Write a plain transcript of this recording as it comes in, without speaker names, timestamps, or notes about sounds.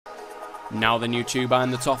Now then YouTube, I'm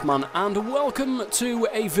the Top Man and welcome to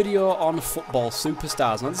a video on Football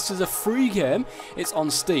Superstars. Now this is a free game, it's on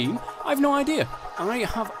Steam. I have no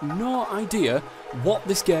idea what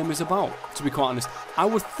this game is about, to be quite honest. I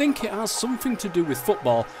would think it has something to do with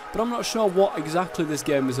football, but I'm not sure what exactly this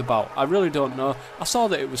game is about. I really don't know. I saw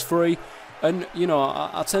that it was free, and you know,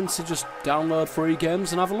 I tend to just download free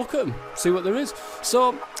games and have a look at them, see what there is.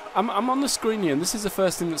 So I'm on the screen here, and this is the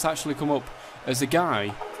first thing that's actually come up as a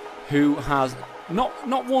guy who has not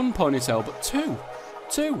one ponytail, but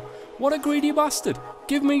two. What a greedy bastard.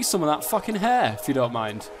 Give me some of that fucking hair, if you don't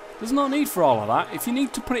mind. There's no need for all of that. If you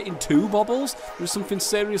need to put it in two bobbles, there's something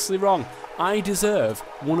seriously wrong. I deserve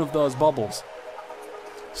one of those bobbles.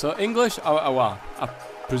 So English, I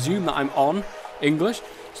presume that I'm on English.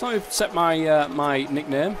 So let me set my my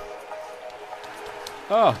nickname.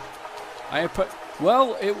 Oh,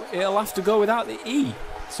 well, it'll have to go without the E,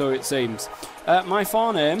 so it seems. My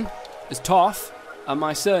forename is Toff, and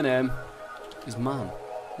my surname is Man.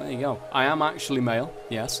 There you go. I am actually male,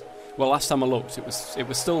 yes. Well, last time I looked, it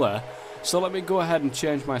was still there. So let me go ahead and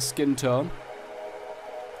change my skin tone.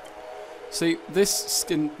 See, this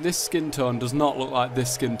skin tone does not look like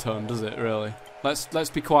this skin tone, does it? Really? Let's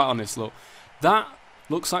be quite honest. Look, that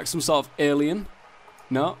looks like some sort of alien.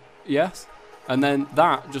 No, yes, and then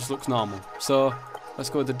that just looks normal. So let's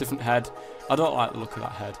go with a different head. I don't like the look of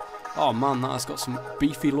that head. Oh man, that has got some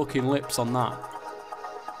beefy looking lips on that.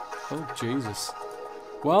 Oh Jesus.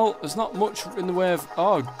 Well, there's not much in the way of...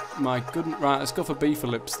 Oh my goodness. Right, let's go for beefy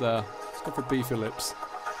lips there. Let's go for beefy lips.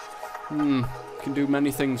 You can do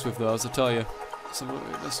many things with those, I tell you. So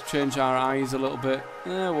let's change our eyes a little bit.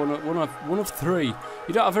 Yeah, one of three.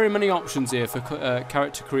 You don't have very many options here for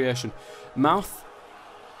character creation. Mouth.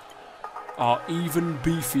 Oh, even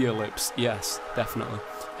beefier lips. Yes, definitely.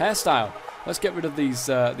 Hairstyle. Let's get rid of these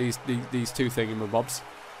two thingamabobs.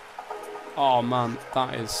 Oh man,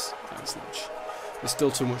 that's there's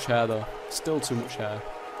still too much hair though. Still too much hair.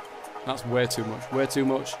 That's way too much. Way too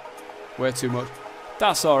much. Way too much.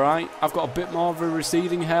 That's alright. I've got a bit more of a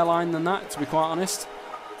receding hairline than that, to be quite honest.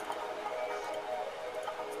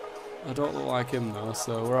 I don't look like him though,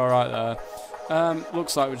 so we're alright there.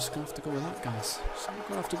 Looks like we're just going to have to go with that, guys. So we're going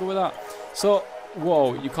to have to go with that. So,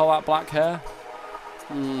 whoa, you call that black hair?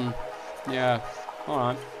 Yeah,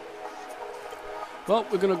 alright. Well,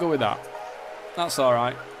 we're going to go with that. That's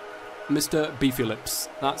alright. Mr. Beefy Lips.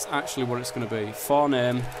 That's actually what it's going to be.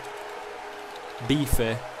 Forename,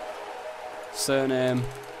 Beefy. Surname,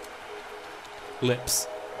 Lips.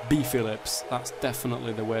 Beefy Lips. That's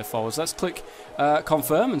definitely the way forward. Let's click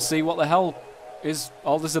confirm and see what the hell is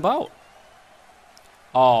all this about.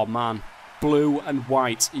 Oh man. Blue and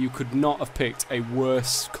white. You could not have picked a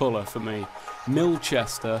worse colour for me.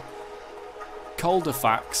 Milchester,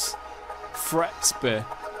 Calderfax, Fretsby,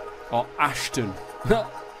 or Ashton.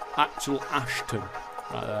 Actual Ashton.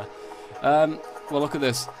 Right there. Well, look at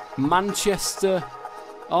this. Manchester.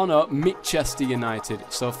 Oh no, Mitchester United.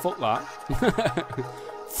 So fuck that.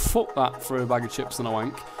 Fuck that for a bag of chips and a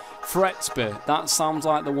wank. Fretsby. That sounds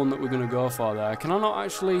like the one that we're going to go for there. Can I not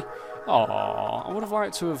actually... Oh, I would have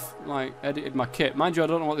liked to have like edited my kit. Mind you, I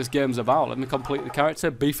don't know what this game's about. Let me complete the character,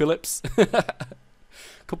 Beefy Lips.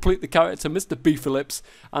 Complete the character, Mr. Beefy Lips,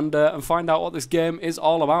 and find out what this game is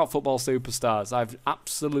all about, Football Superstars. I've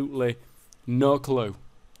absolutely no clue.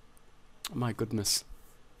 My goodness.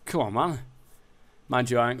 Come on, man. Mind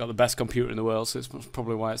you, I ain't got the best computer in the world, so it's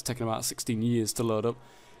probably why it's taken about 16 years to load up.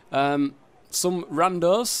 Some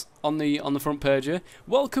randos on the front page here.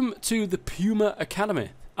 Welcome to the Puma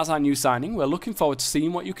Academy. As our new signing, we're looking forward to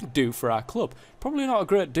seeing what you can do for our club. Probably not a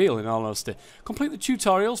great deal, in all honesty. Complete the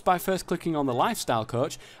tutorials by first clicking on the lifestyle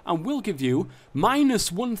coach, and we'll give you minus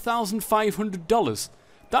 $1,500.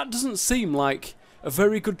 That doesn't seem like a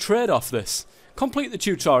very good trade-off, this. Complete the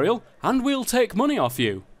tutorial, and we'll take money off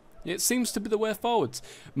you. It seems to be the way forwards.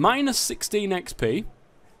 Minus 16 XP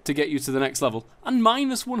to get you to the next level, and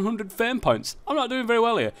minus 100 fame points. I'm not doing very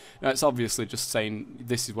well here. Now, it's obviously just saying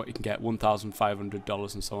this is what you can get,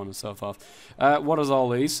 $1,500 and so on and so forth. What is all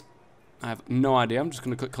these? I have no idea. I'm just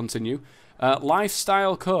going to click continue.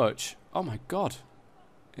 Lifestyle coach. Oh my god.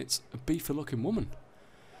 It's a beefy looking woman.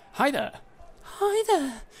 Hi there. Hi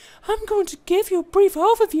there. I'm going to give you a brief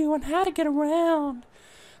overview on how to get around.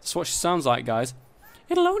 That's what she sounds like, guys.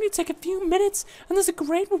 It'll only take a few minutes, and there's a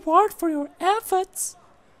great reward for your efforts.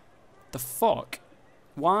 The fuck?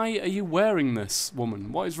 Why are you wearing this,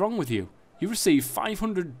 woman? What is wrong with you? You receive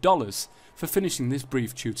 $500 for finishing this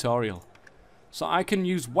brief tutorial. So I can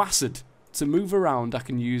use WASD to move around. I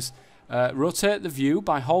can use rotate the view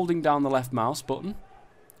by holding down the left mouse button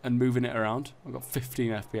and moving it around. I've got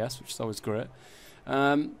 15 FPS, which is always great.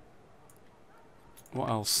 What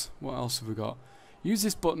else? What else have we got? Use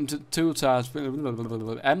this button to two times.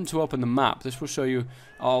 M to open the map. This will show you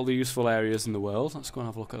all the useful areas in the world. Let's go and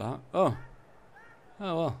have a look at that. Oh.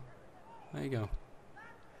 Oh well. There you go.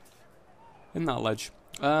 In that ledge.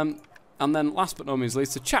 And then last but not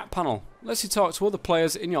least, the chat panel. Lets you talk to other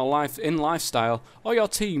players in your life, in lifestyle, or your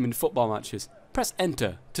team in football matches. Press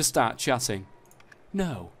enter to start chatting.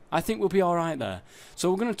 No, I think we'll be alright there.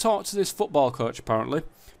 So we're going to talk to this football coach apparently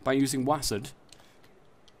by using WASD.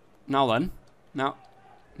 Now then. Now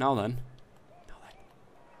then.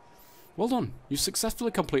 Well done. You've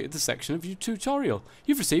successfully completed the section of your tutorial.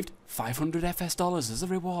 You've received $500 FS as a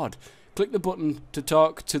reward. Click the button to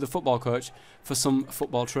talk to the football coach for some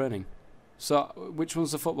football training. So, which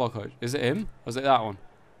one's the football coach? Is it him? Or is it that one?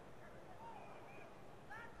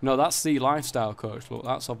 No, that's the lifestyle coach. Look,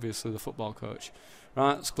 that's obviously the football coach.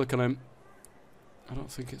 Right, let's click on him. I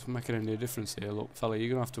don't think it's making any difference here. Look, fella, you're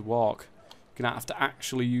going to have to walk. You're going to have to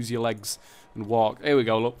actually use your legs and walk. Here we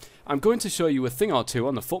go, look. I'm going to show you a thing or two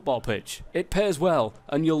on the football pitch. It pays well,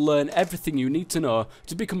 and you'll learn everything you need to know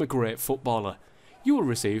to become a great footballer. You will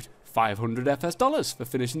receive $500 FS for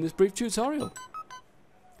finishing this brief tutorial.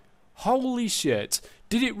 Holy shit.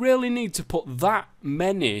 Did it really need to put that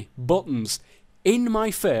many buttons in my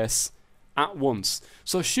face at once?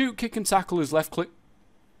 So shoot, kick and tackle is left click.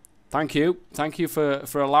 Thank you. Thank you for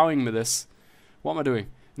allowing me this. What am I doing?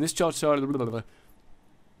 In this tutorial,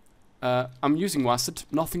 I'm using WASD.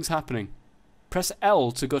 Nothing's happening. Press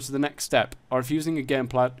L to go to the next step. Or if using a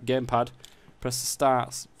gamepad, press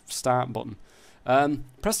the start button.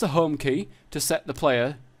 Press the home key to set the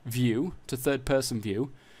player view to third person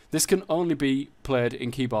view. This can only be played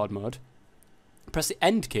in keyboard mode. Press the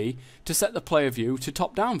end key to set the player view to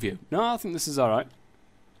top down view. No, I think this is alright.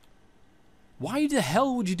 Why the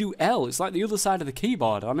hell would you do L? It's like the other side of the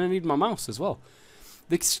keyboard, and I need my mouse as well.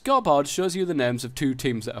 The scoreboard shows you the names of two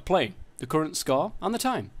teams that are playing, the current score and the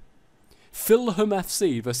time. Fulham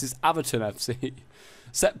FC versus Everton FC.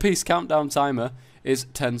 Set piece countdown timer is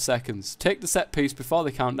 10 seconds. Take the set piece before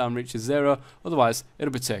the countdown reaches 0, otherwise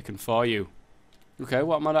it'll be taken for you. Okay,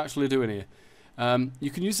 what am I actually doing here?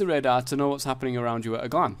 You can use the radar to know what's happening around you at a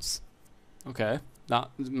glance. Okay,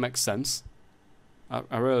 that makes sense.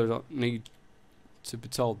 I really don't need to be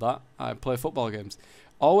told that. I play football games.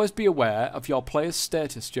 Always be aware of your player's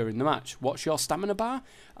status during the match. Watch your stamina bar,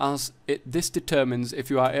 as this determines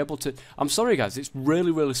if you are able to... I'm sorry guys, it's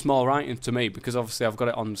really, really small writing to me, because obviously I've got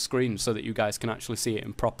it on the screen so that you guys can actually see it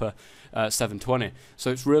in proper 720.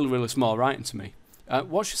 So it's really, really small writing to me.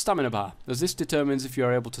 Watch your stamina bar, as this determines if you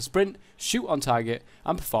are able to sprint, shoot on target,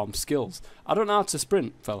 and perform skills. I don't know how to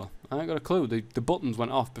sprint, fella. I ain't got a clue. The buttons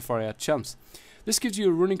went off before I had a chance. This gives you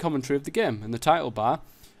a running commentary of the game. In the title bar,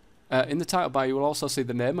 you will also see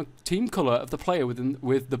the name and team colour of the player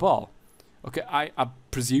with the ball. Okay, I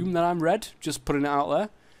presume that I'm red, just putting it out there.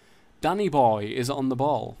 Danny Boy is on the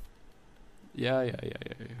ball. Yeah.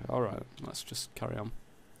 Alright, let's just carry on.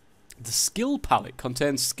 The skill palette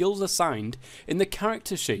contains skills assigned in the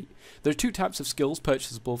character sheet. There are two types of skills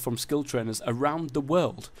purchasable from skill trainers around the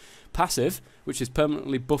world. Passive, which is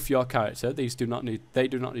permanently buff your character. They do not need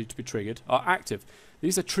to be triggered. Or active.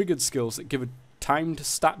 These are triggered skills that give a timed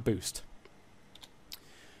stat boost.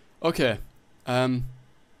 Okay.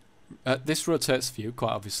 This rotates view,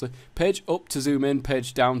 quite obviously. Page up to zoom in,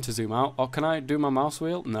 page down to zoom out. Or can I do my mouse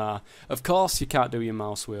wheel? Nah. Of course you can't do your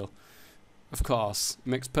mouse wheel. Of course. It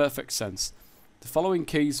makes perfect sense. The following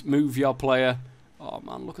keys move your player. Oh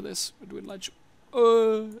man, look at this. We're doing ledge.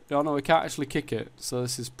 No, we can't actually kick it. So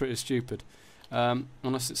this is pretty stupid.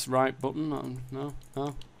 Unless it's right button. No.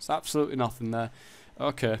 It's absolutely nothing there.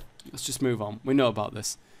 Okay, let's just move on. We know about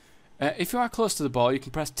this. If you are close to the ball, you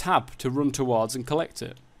can press tab to run towards and collect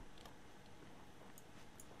it.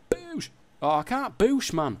 Boosh! Oh, I can't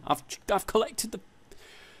boosh, man. I've collected the...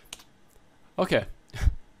 Okay.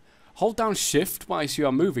 Hold down shift whilst you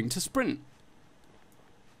are moving to sprint.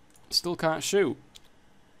 Still can't shoot.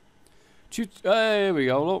 There we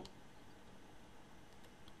go, look.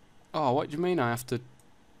 Oh, what do you mean I have to...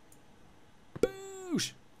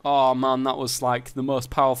 Boosh! Oh man, that was like the most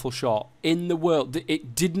powerful shot in the world.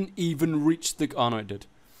 It didn't even reach the... Oh no, it did.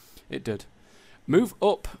 It did. Move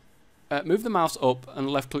up. Move the mouse up and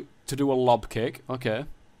left click to do a lob kick. Okay.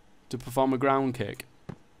 To perform a ground kick.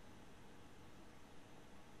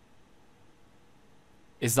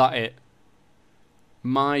 Is that it?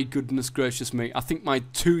 My goodness gracious me. I think my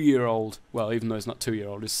 2-year-old, well, even though he's not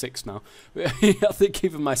 2-year-old, he's 6 now. I think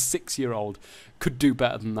even my 6-year-old could do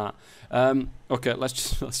better than that. Okay,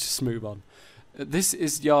 let's just move on. This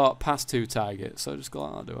is your pass to target, so just go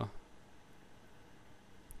like that, do I?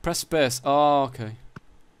 Press space. Oh, okay.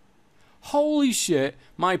 Holy shit,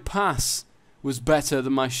 my pass was better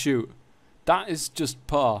than my shoot. That is just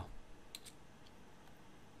par.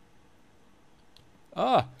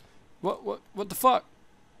 Ah, what the fuck?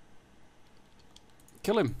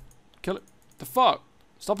 Kill him. Kill it. The fuck?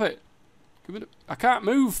 Stop it. Give me I can't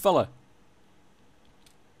move, fella.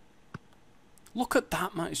 Look at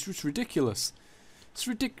that, man. It's just ridiculous. It's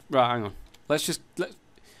ridiculous. Right, hang on.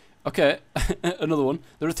 Okay, another one.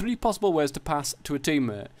 There are 3 possible ways to pass to a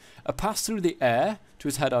teammate. A pass through the air to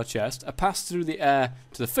his head or chest, a pass through the air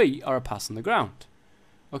to the feet, or a pass on the ground.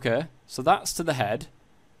 Okay, so that's to the head,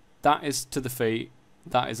 that is to the feet,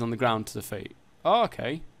 that is on the ground to the feet. Oh,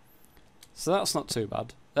 okay, so that's not too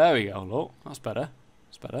bad. There we go, look, that's better.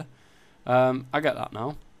 That's better. I get that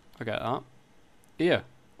now. I get that. Here,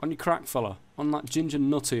 on your crack, fella, on that ginger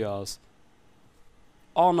nut of yours.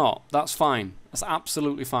 Or not, that's fine. That's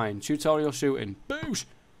absolutely fine. Tutorial shooting. Boosh!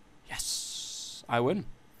 Yes! I win.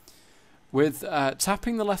 With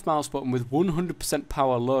tapping the left mouse button with 100%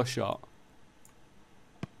 power low shot.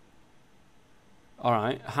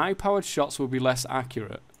 Alright, high powered shots will be less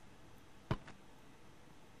accurate.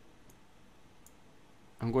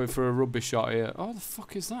 I'm going for a rugby shot here. Oh, the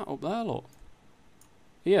fuck is that up there, look?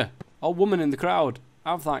 Here, old woman in the crowd.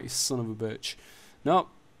 Have that, you son of a bitch. Nope,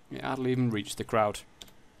 it hardly even reached the crowd.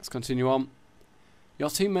 Let's continue on. Your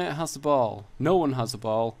teammate has the ball. No one has the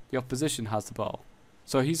ball. The opposition has the ball.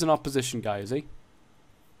 So he's an opposition guy, is he?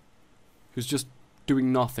 Who's just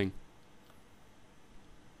doing nothing.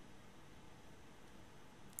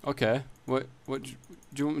 Okay. What do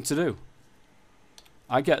you want me to do?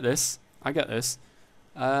 I get this. I get this.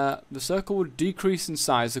 The circle would decrease in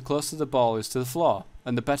size the closer the ball is to the floor,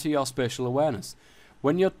 and the better your spatial awareness.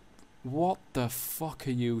 When you're... What the fuck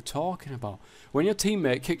are you talking about? When your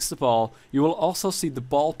teammate kicks the ball, you will also see the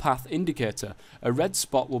ball path indicator. A red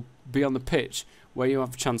spot will be on the pitch where you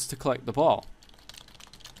have a chance to collect the ball.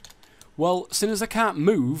 Well, since as I can't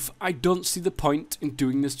move, I don't see the point in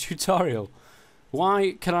doing this tutorial.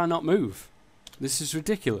 Why can I not move? This is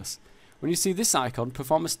ridiculous. When you see this icon,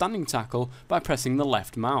 perform a standing tackle by pressing the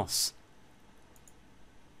left mouse.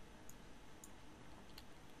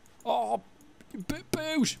 Oh,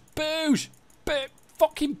 boosh! Boosh!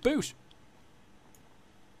 Fucking boosh!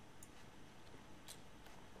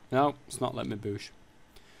 No, it's not letting me boosh.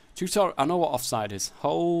 Tutorial. I know what offside is.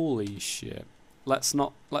 Holy shit. Let's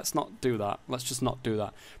not do that. Let's just not do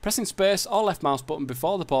that. Pressing space or left mouse button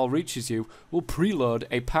before the ball reaches you will preload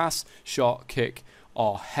a pass, shot, kick,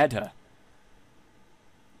 or header.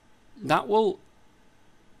 That will...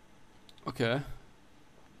 Okay.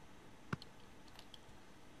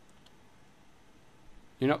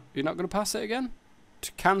 You're not going to pass it again?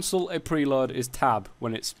 To cancel a preload is tab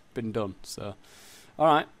when it's been done. So, all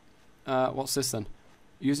right. What's this then?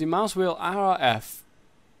 Using mouse wheel R or F.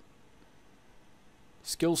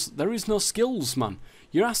 Skills. There is no skills, man.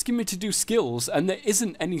 You're asking me to do skills, and there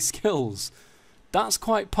isn't any skills. That's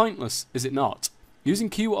quite pointless, is it not? Using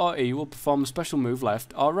Q or E will perform a special move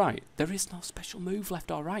left or right. There is no special move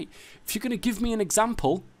left or right. If you're going to give me an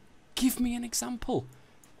example, give me an example.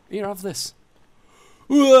 Here, have this.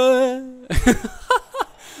 That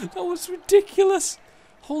was ridiculous.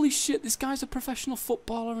 Holy shit, this guy's a professional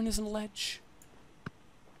footballer and isn't a ledge.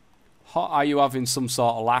 Are you having some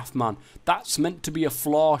sort of laugh, man? That's meant to be a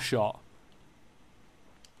floor shot.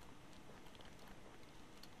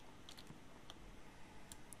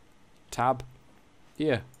 Tab.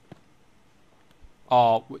 Here.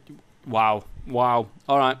 Oh, wow. Wow.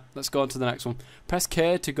 Alright, let's go on to the next one. Press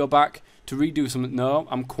K to go back to redo something. No,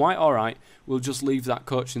 I'm quite alright. We'll just leave that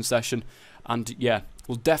coaching session. And yeah,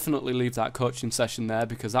 we'll definitely leave that coaching session there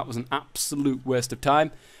because that was an absolute waste of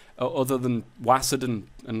time. Other than WASD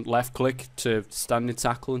and left click to standing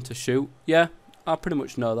tackle and to shoot. Yeah, I pretty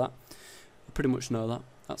much know that.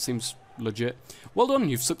 That seems legit. Well done,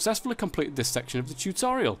 you've successfully completed this section of the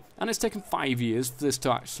tutorial. And it's taken 5 years for this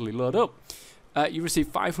to actually load up. You receive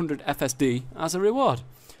 500 FSD as a reward.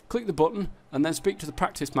 Click the button and then speak to the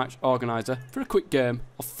practice match organizer for a quick game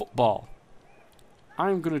of football.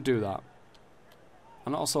 I'm going to do that.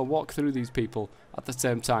 And also walk through these people at the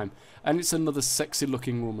same time. And it's another sexy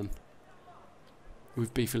looking woman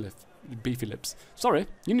with beefy lips. Sorry,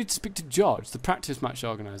 you need to speak to George, the practice match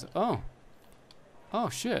organizer. Oh. Oh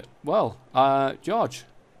shit. Well, George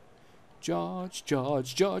of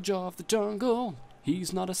the jungle.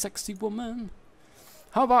 He's not a sexy woman.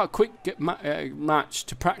 How about a quick match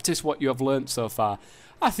to practice what you have learnt so far?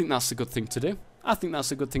 I think that's a good thing to do.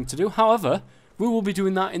 However, we will be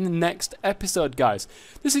doing that in the next episode, guys.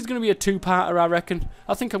 This is going to be a two-parter, I reckon.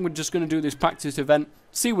 I think I'm just going to do this practice event,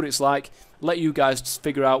 see what it's like, let you guys just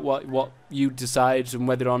figure out what you decide and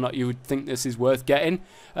whether or not you would think this is worth getting.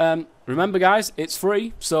 Remember, guys, it's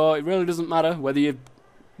free, so it really doesn't matter whether you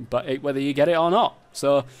get it or not.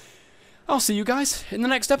 So I'll see you guys in the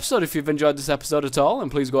next episode. If you've enjoyed this episode at all, and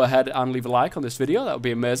please go ahead and leave a like on this video. That would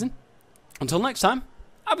be amazing. Until next time,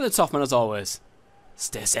 I've been the Toffman as always.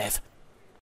 Stay safe.